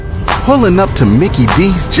Pulling up to Mickey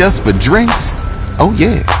D's just for drinks? Oh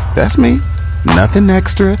yeah, that's me. Nothing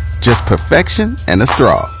extra, just perfection and a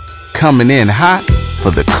straw. Coming in hot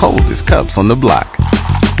for the coldest cups on the block.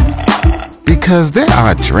 Because there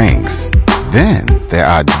are drinks. Then there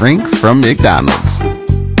are drinks from McDonald's.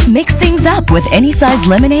 Mix things up with any size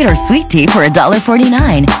lemonade or sweet tea for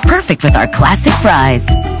 $1.49. Perfect with our classic fries.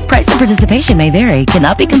 Price and participation may vary.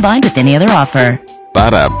 Cannot be combined with any other offer.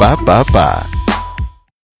 Ba-da-ba-ba-ba.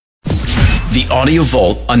 The Audio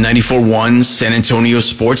Vault on 94.1 San Antonio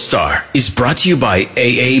Sports Star is brought to you by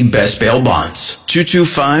AA Best Bail Bonds,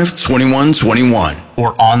 225-2121,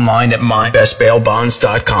 or online at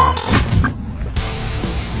mybestbailbonds.com.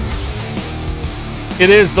 It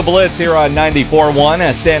is the Blitz here on 94.1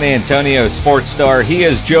 at San Antonio Sports Star. He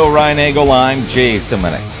is Joe Reinagle. I'm Jason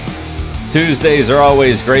Minix. Tuesdays are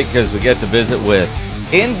always great because we get to visit with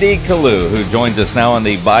Indy Kalu, who joins us now on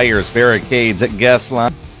the Buyers Barricades at guest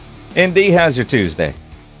line. Indy, how's your Tuesday?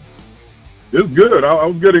 It's good. I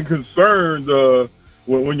was getting concerned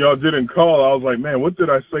when y'all didn't call. I was like, man, what did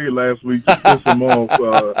I say last week to piss him off?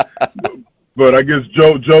 But I guess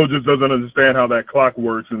Joe just doesn't understand how that clock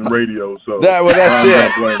works in radio. So that's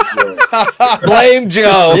it. Blame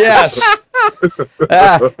Joe. Yes.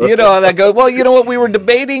 You know how that goes. Well, you know what? We were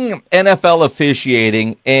debating NFL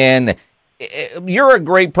officiating, and you're a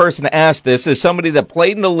great person to ask this as somebody that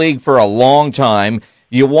played in the league for a long time.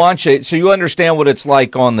 You watch it, so you understand what it's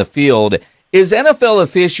like on the field. Is NFL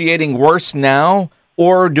officiating worse now,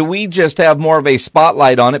 or do we just have more of a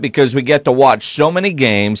spotlight on it because we get to watch so many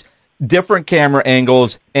games, different camera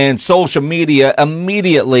angles, and social media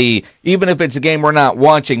immediately, even if it's a game we're not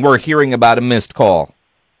watching, we're hearing about a missed call?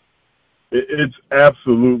 It's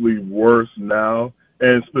absolutely worse now.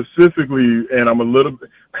 And specifically, and I'm a little bit,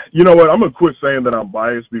 you know what, I'm going to quit saying that I'm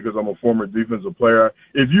biased because I'm a former defensive player.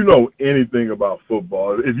 If you know anything about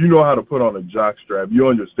football, if you know how to put on a jockstrap, you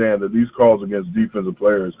understand that these calls against defensive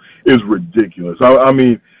players is ridiculous. I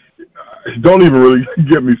mean, don't even really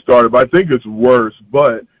get me started, but I think it's worse.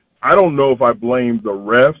 But I don't know if I blame the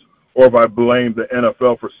refs or if I blame the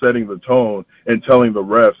NFL for setting the tone and telling the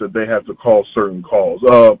refs that they have to call certain calls.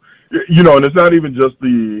 You know, and it's not even just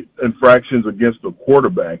the infractions against the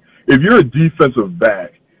quarterback. If you're a defensive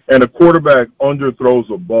back and a quarterback underthrows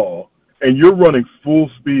a ball and you're running full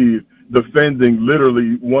speed defending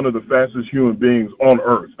literally one of the fastest human beings on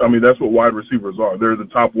earth. I mean, that's what wide receivers are. They're the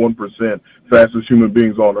top 1% fastest human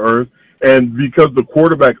beings on earth. And because the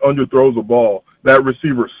quarterback underthrows a ball, that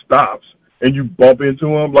receiver stops and you bump into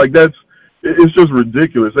him. Like, it's just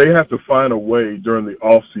ridiculous. They have to find a way during the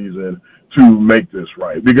off season to make this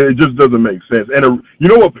right, because it just doesn't make sense. And you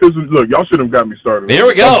know what pisses me? Look, y'all should have got me started. Here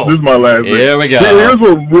we go. This is my last thing. Here we go. Here's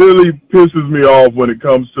what really pisses me off when it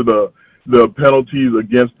comes to the penalties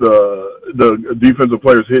against the defensive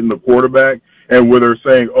players hitting the quarterback, and where they're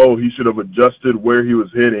saying, oh, he should have adjusted where he was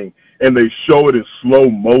hitting, and they show it in slow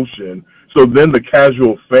motion. So then the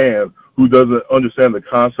casual fan who doesn't understand the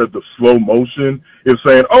concept of slow motion is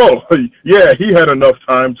saying, oh, yeah, he had enough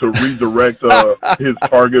time to redirect his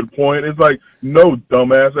target point. It's like, no,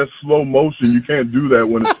 dumbass, that's slow motion. You can't do that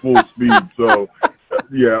when it's full speed. So,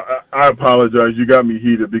 yeah, I apologize. You got me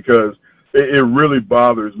heated because it really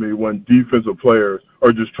bothers me when defensive players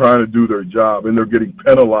are just trying to do their job and they're getting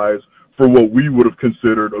penalized for what we would have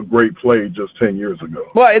considered a great play just 10 years ago.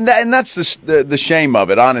 Well, and that's the shame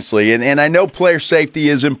of it, honestly. And I know player safety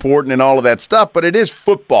is important and all of that stuff, but it is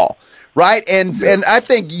football, right? And I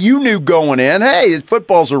think you knew going in, hey,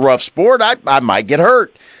 football's a rough sport. I might get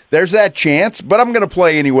hurt. There's that chance, but I'm going to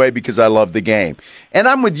play anyway because I love the game. And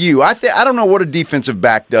I'm with you. I don't know what a defensive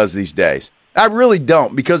back does these days. I really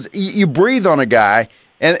don't, because you breathe on a guy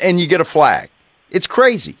and you get a flag. It's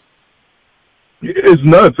crazy. It's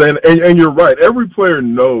nuts, and you're right. Every player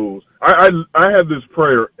knows. I have this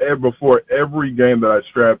prayer before every game that I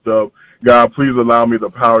strapped up. God, please allow me the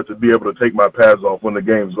power to be able to take my pads off when the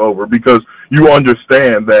game's over, because you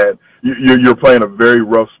understand that you're playing a very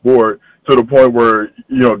rough sport to the point where,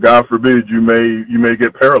 you know, God forbid, you may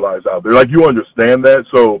get paralyzed out there. Like, you understand that.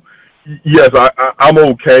 So, yes, I'm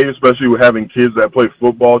okay, especially with having kids that play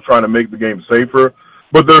football, trying to make the game safer.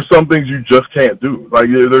 But there's some things you just can't do. Like,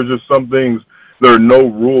 there's just some things. There are no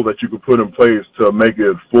rule that you could put in place to make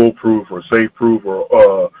it foolproof or safe-proof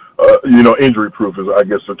or, injury-proof is, I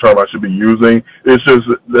guess, the term I should be using. It's just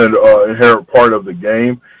an inherent part of the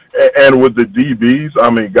game. And with the DBs, I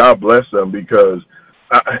mean, God bless them, because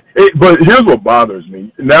but here's what bothers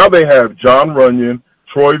me. Now they have John Runyon,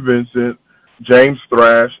 Troy Vincent, James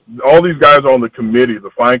Thrash, all these guys on the committee, the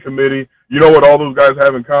fine committee. You know what all those guys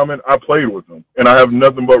have in common? I played with them, and I have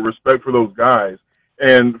nothing but respect for those guys.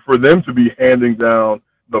 And for them to be handing down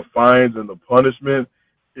the fines and the punishment,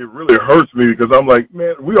 it really hurts me because I'm like,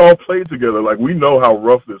 man, we all played together. Like, we know how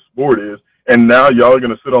rough this sport is, and now y'all are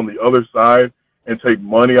going to sit on the other side and take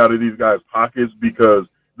money out of these guys' pockets because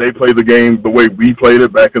they play the game the way we played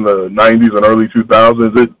it back in the 90s and early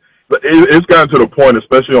 2000s. It's gotten to the point,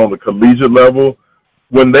 especially on the collegiate level,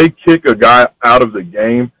 when they kick a guy out of the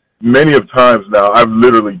game, many of times now I've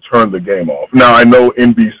literally turned the game off. Now, I know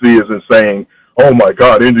NBC isn't saying, oh, my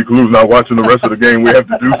God, Indy Kalu's not watching the rest of the game. We have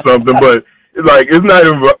to do something. But, it's not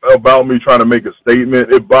even about me trying to make a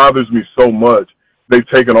statement. It bothers me so much. They've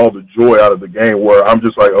taken all the joy out of the game where I'm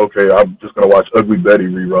just like, okay, I'm just going to watch Ugly Betty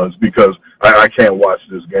reruns because I can't watch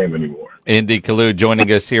this game anymore. Indy Kalu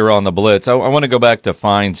joining us here on the Blitz. I want to go back to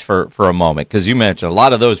fines for a moment because you mentioned a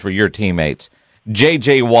lot of those were your teammates.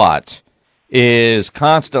 J.J. Watt is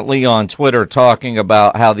constantly on Twitter talking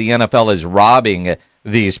about how the NFL is robbing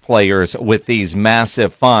these players with these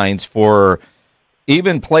massive fines for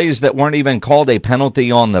even plays that weren't even called a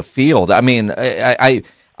penalty on the field. I mean, I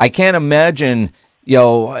can't imagine,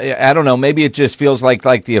 I don't know, maybe it just feels like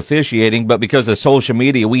the officiating, but because of social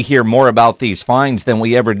media, we hear more about these fines than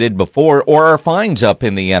we ever did before, or are fines up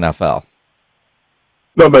in the NFL?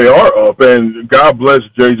 No, they are up, and God bless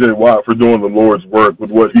J.J. Watt for doing the Lord's work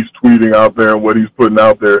with what he's tweeting out there and what he's putting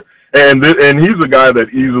out there. And he's a guy that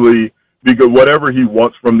easily, because whatever he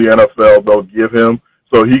wants from the NFL, they'll give him,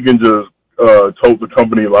 so he can just tote the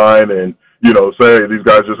company line and, say these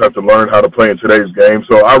guys just have to learn how to play in today's game.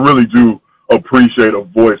 So I really do appreciate a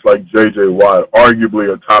voice like J.J. Watt,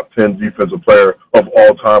 arguably a top 10 defensive player of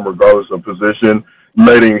all time, regardless of position,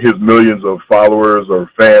 letting his millions of followers or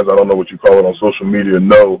fans, I don't know what you call it on social media,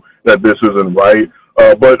 know that this isn't right.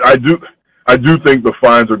 But I do think the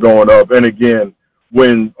fines are going up. And again,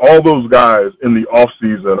 when all those guys in the off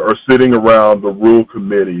season are sitting around the rule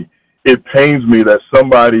committee, it pains me that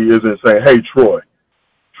somebody isn't saying, hey, Troy,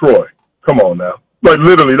 come on now. Like,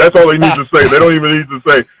 literally, that's all they need to say. They don't even need to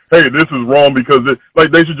say, hey, this is wrong because,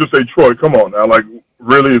 they should just say, Troy, come on now. Like,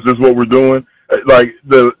 really, is this what we're doing? Like,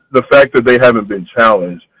 the fact that they haven't been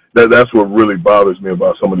challenged, that's what really bothers me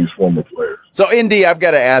about some of these former players. So, Indy, I've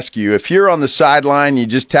got to ask you, if you're on the sideline, you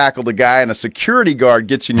just tackled a guy and a security guard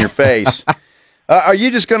gets in your face, are you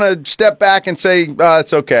just going to step back and say,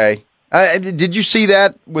 it's okay? Did you see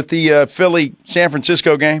that with the Philly-San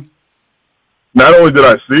Francisco game? Not only did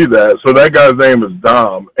I see that, so that guy's name is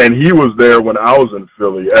Dom, and he was there when I was in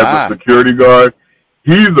Philly as a security guard.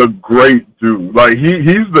 He's a great dude. Like,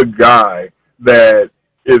 he's the guy that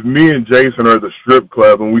if me and Jason are at the strip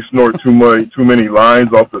club and we snort too many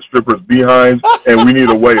lines off the strippers' behinds and we need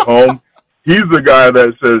a way home, he's the guy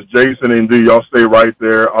that says, Jason and D, y'all stay right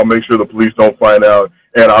there. I'll make sure the police don't find out,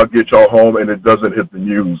 and I'll get y'all home, and it doesn't hit the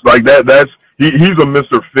news. Like, he's a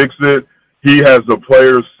Mr. Fix-It. He has the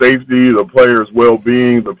players' safety, the players'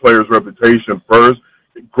 well-being, the players' reputation first.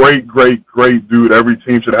 Great, great, great dude. Every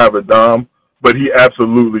team should have a Dom, but he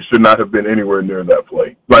absolutely should not have been anywhere near that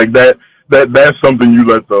play. Like, that's something you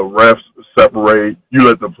let the refs separate. You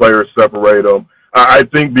let the players separate them. I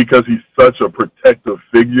think because he's such a protective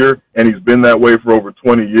figure, and he's been that way for over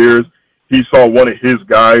 20 years, he saw one of his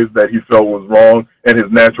guys that he felt was wrong, and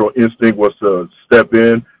his natural instinct was to step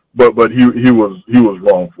in, but he was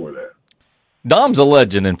wrong for that. Dom's a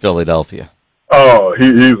legend in Philadelphia. Oh,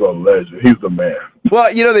 he's a legend. He's the man.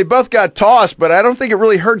 Well, they both got tossed, but I don't think it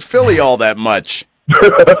really hurt Philly all that much. You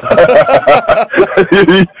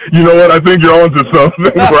know what? I think you're onto something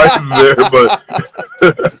right there.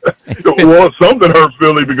 But well, something hurt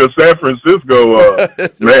Philly because San Francisco,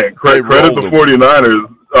 man, credit the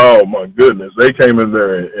 49ers. Oh, my goodness. They came in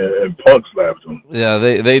there and punk slapped them. Yeah,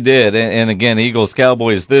 they did. And again,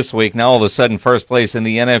 Eagles-Cowboys this week. Now all of a sudden first place in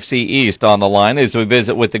the NFC East on the line as we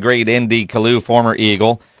visit with the great Indy Kalu, former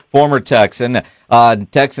Eagle, former Texan,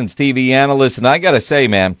 Texans TV analyst. And I got to say,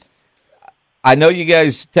 man, I know you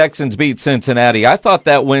guys Texans beat Cincinnati. I thought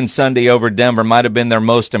that win Sunday over Denver might have been their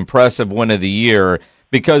most impressive win of the year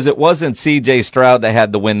because it wasn't C.J. Stroud that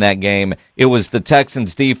had to win that game. It was the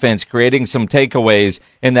Texans defense creating some takeaways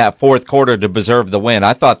in that fourth quarter to preserve the win.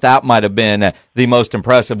 I thought that might have been the most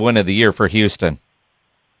impressive win of the year for Houston.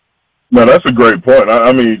 No, that's a great point.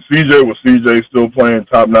 I mean, C.J. was C.J. still playing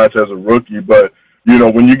top-notch as a rookie, but,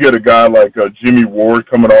 when you get a guy like Jimmy Ward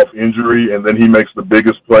coming off injury and then he makes the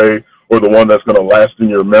biggest play or the one that's going to last in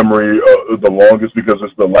your memory the longest because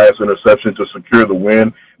it's the last interception to secure the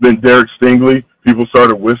win, then Derek Stingley, people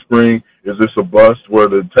started whispering, is this a bust? Were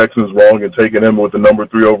the Texans wrong in taking him with the number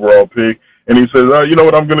 3 overall pick? And he says, you know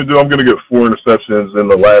what I'm going to do? I'm going to get 4 interceptions in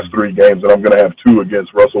the last 3 games, and I'm going to have 2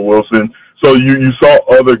 against Russell Wilson. So you saw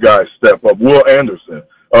other guys step up. Will Anderson,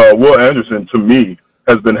 to me,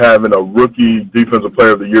 has been having a rookie defensive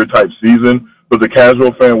player of the year type season, but the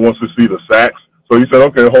casual fan wants to see the sacks. So he said,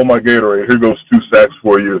 okay, hold my Gatorade. Here goes 2 sacks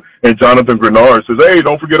for you. And Jonathan Grenard says, hey,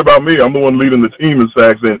 don't forget about me. I'm the one leading the team in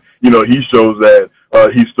sacks. And, he shows that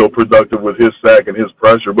he's still productive with his sack and his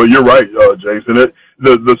pressure. But you're right, Jason.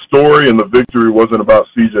 The story and the victory wasn't about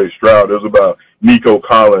C.J. Stroud. It was about Nico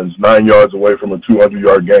Collins, 9 yards away from a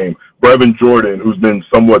 200-yard game. Brevin Jordan, who's been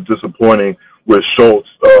somewhat disappointing with Schultz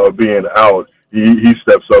being out. He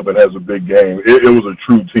steps up and has a big game. It was a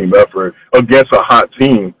true team effort against a hot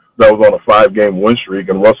team that was on a 5-game win streak,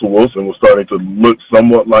 and Russell Wilson was starting to look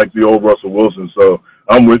somewhat like the old Russell Wilson. So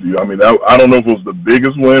I'm with you. I mean, I don't know if it was the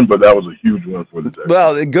biggest win, but that was a huge win for the Texans.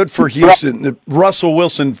 Well, good for Houston. Russell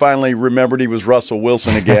Wilson finally remembered he was Russell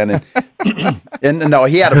Wilson again, and no,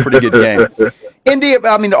 he had a pretty good game. Indy,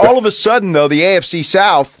 I mean, all of a sudden, though, the AFC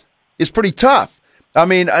South is pretty tough. I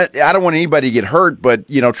mean, I don't want anybody to get hurt, but,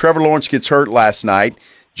 Trevor Lawrence gets hurt last night.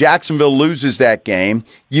 Jacksonville loses that game.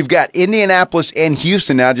 You've got Indianapolis and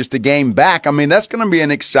Houston now just a game back. I mean, that's going to be an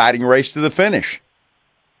exciting race to the finish.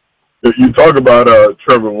 If you talk about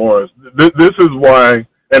Trevor Lawrence, this is why,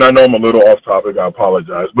 and I know I'm a little off topic, I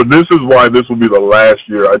apologize, but this is why this will be the last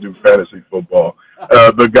year I do fantasy football.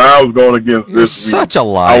 The guy I was going against You're this week, such a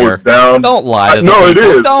liar. I was down. Don't lie to the people. No, it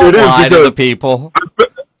is. Don't lie to the because people.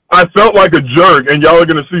 I felt like a jerk, and y'all are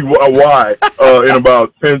going to see why in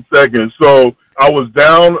about 10 seconds. So I was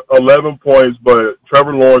down 11 points, but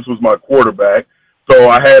Trevor Lawrence was my quarterback. So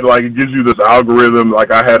I had, it gives you this algorithm, I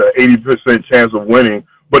had an 80% chance of winning.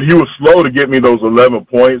 But he was slow to get me those 11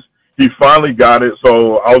 points. He finally got it,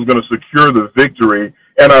 so I was going to secure the victory.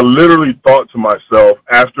 And I literally thought to myself,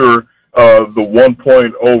 after the 1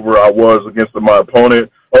 point over I was against my opponent,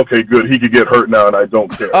 okay, good, he could get hurt now, and I don't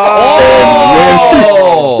care.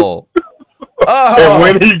 And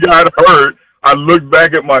when he got hurt, I looked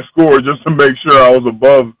back at my score just to make sure I was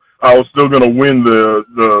above. I was still going to win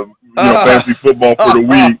the fantasy football for the week.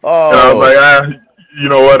 And I was like, you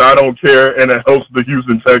know what, I don't care, and it helps the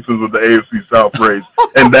Houston Texans with the AFC South race.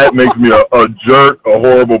 And that makes me a jerk, a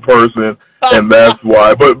horrible person, and that's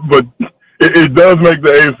why. But it does make the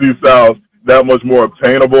AFC South that much more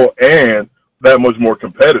obtainable and that much more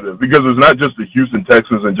competitive, because it's not just the Houston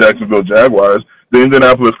Texans and Jacksonville Jaguars. The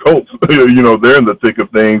Indianapolis Colts, they're in the thick of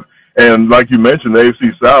things. And like you mentioned, the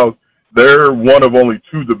AFC South, they're one of only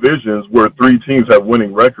 2 divisions where 3 teams have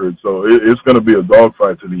winning records. So it's going to be a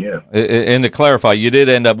dogfight to the end. And to clarify, you did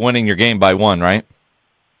end up winning your game by 1, right?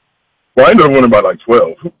 Well, I ended up winning by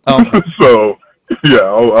 12. Oh. So, yeah,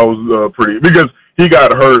 I was pretty – because he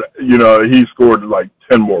got hurt, he scored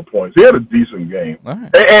 10 more points. He had a decent game. Right.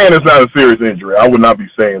 And it's not a serious injury. I would not be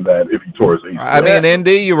saying that if he tore his ACL. I mean,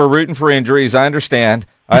 Indy, you were rooting for injuries. I understand.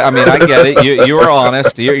 I mean, I get it. You were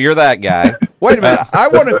honest. You're that guy. Wait a minute. I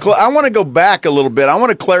want to go back a little bit. I want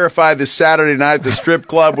to clarify this Saturday night at the strip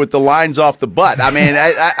club with the lines off the butt. I mean,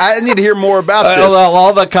 I need to hear more about this.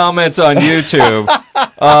 All the comments on YouTube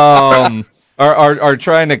are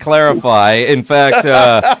trying to clarify. In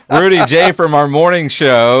fact, Rudy J from our morning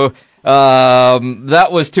show, that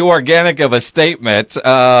was too organic of a statement.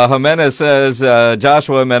 Jimenez says,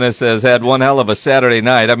 Joshua Jimenez says, had one hell of a Saturday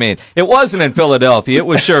night. I mean, it wasn't in Philadelphia. It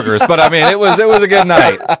was Sugars, but I mean, it was a good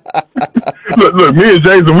night. Look, me and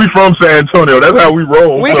Jason, we from San Antonio. That's how we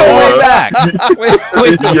roll. We go way back.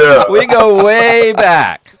 We go way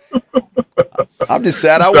back. I'm just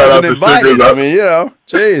sad I wasn't invited. I mean,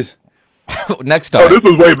 jeez. Next time. Oh, this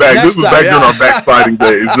was way back. This was back during our backfighting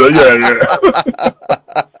days.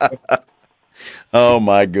 Yeah. Oh,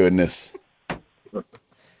 my goodness.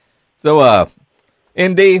 So,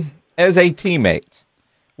 Indy, as a teammate,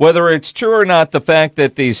 whether it's true or not, the fact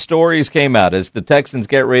that these stories came out as the Texans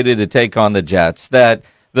get ready to take on the Jets, that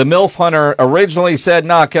the MILF Hunter originally said,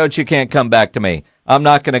 nah, Coach, you can't come back to me. I'm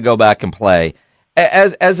not going to go back and play.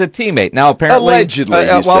 As a teammate. Now, apparently,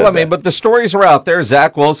 allegedly, but the stories are out there.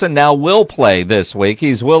 Zach Wilson now will play this week.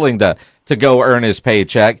 He's willing to go earn his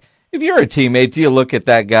paycheck. If you're a teammate, do you look at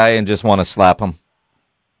that guy and just want to slap him?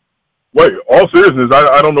 Wait, all seriousness,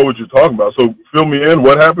 I don't know what you're talking about. So fill me in.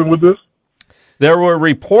 What happened with this? There were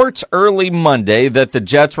reports early Monday that the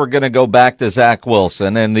Jets were going to go back to Zach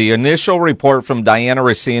Wilson, and the initial report from Diana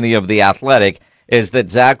Rossini of The Athletic is that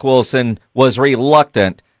Zach Wilson was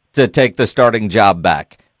reluctant to take the starting job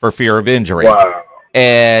back for fear of injury. Wow.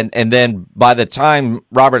 And then by the time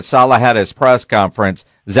Robert Saleh had his press conference,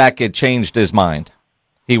 Zach had changed his mind.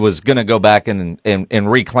 He was going to go back and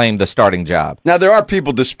reclaim the starting job. Now, there are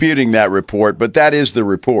people disputing that report, but that is the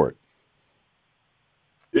report.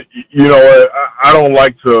 I don't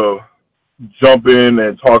like to jump in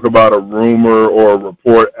and talk about a rumor or a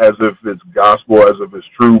report as if it's gospel, as if it's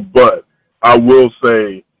true, but I will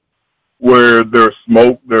say where there's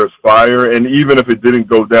smoke, there's fire. And even if it didn't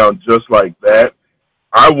go down just like that,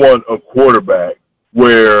 I want a quarterback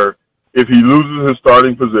where if he loses his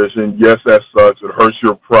starting position, yes, that sucks. It hurts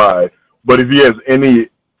your pride. But if he has any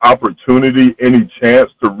opportunity, any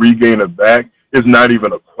chance to regain it back, it's not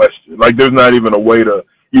even a question. Like, there's not even a way to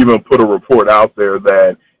even put a report out there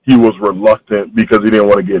that he was reluctant because he didn't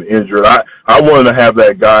want to get injured. I wanted to have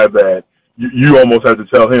that guy that you almost had to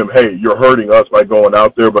tell him, hey, you're hurting us by going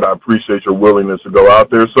out there, but I appreciate your willingness to go out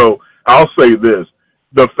there. So I'll say this,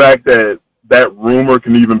 the fact that that rumor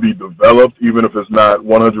can even be developed, even if it's not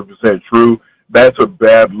 100% true, that's a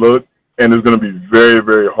bad look, and it's going to be very,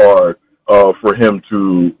 very hard for him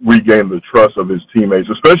to regain the trust of his teammates,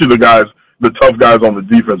 especially the tough guys on the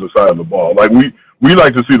defensive side of the ball. Like, we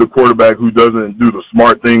like to see the quarterback who doesn't do the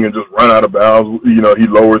smart thing and just run out of bounds. You know, he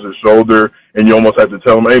lowers his shoulder, and you almost have to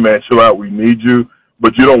tell him, hey, man, chill out, we need you.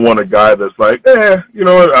 But you don't want a guy that's like, you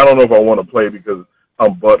know what, I don't know if I want to play because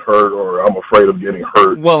I'm butthurt or I'm afraid of getting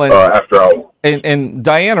hurt after I. And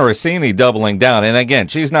Diana Rossini doubling down. And again,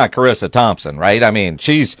 she's not Carissa Thompson, right? I mean,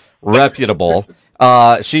 she's reputable.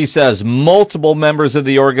 She says multiple members of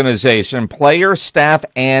the organization, players, staff,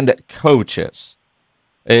 and coaches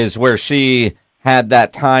is where she had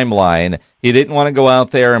that timeline. He didn't want to go out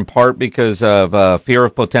there in part because of fear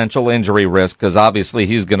of potential injury risk, because obviously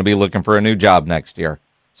he's going to be looking for a new job next year.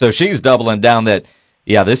 So she's doubling down that,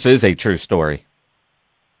 yeah, this is a true story.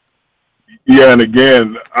 Yeah, and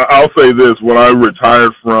again, I'll say this: when I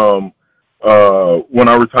retired from the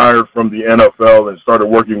NFL and started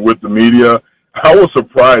working with the media, I was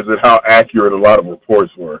surprised at how accurate a lot of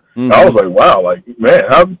reports were. Mm-hmm. I was like, wow, like, man,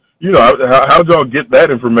 how'd y'all get that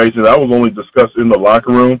information? That was only discussed in the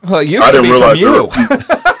locker room. Well, I didn't realize you.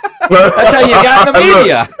 That's how you got in the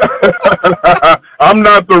media. I'm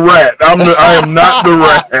not the rat. I am not the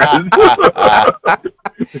rat.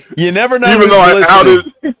 You never know. Even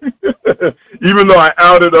though I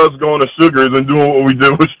outed us going to Sugars and doing what we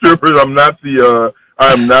did with strippers, I'm not the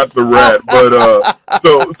rat. But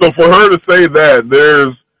so for her to say that,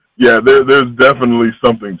 there's definitely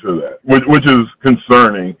something to that, which is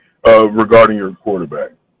concerning regarding your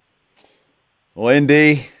quarterback. Well,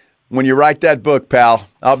 ND, when you write that book, pal,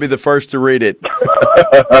 I'll be the first to read it.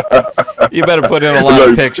 You better put in a lot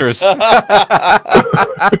of pictures.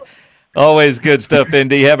 Always good stuff,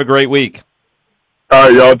 ND. Have a great week. All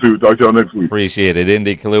right, y'all too. Talk to y'all next week. Appreciate it.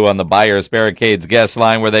 ND Kalu on the Buyers Barricades guest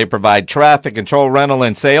line, where they provide traffic control, rental,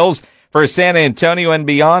 and sales for San Antonio and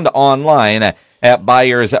beyond, online at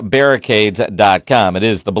buyersbarricades.com. It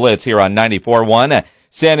is the Blitz here on 94.1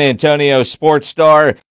 San Antonio Sports Star.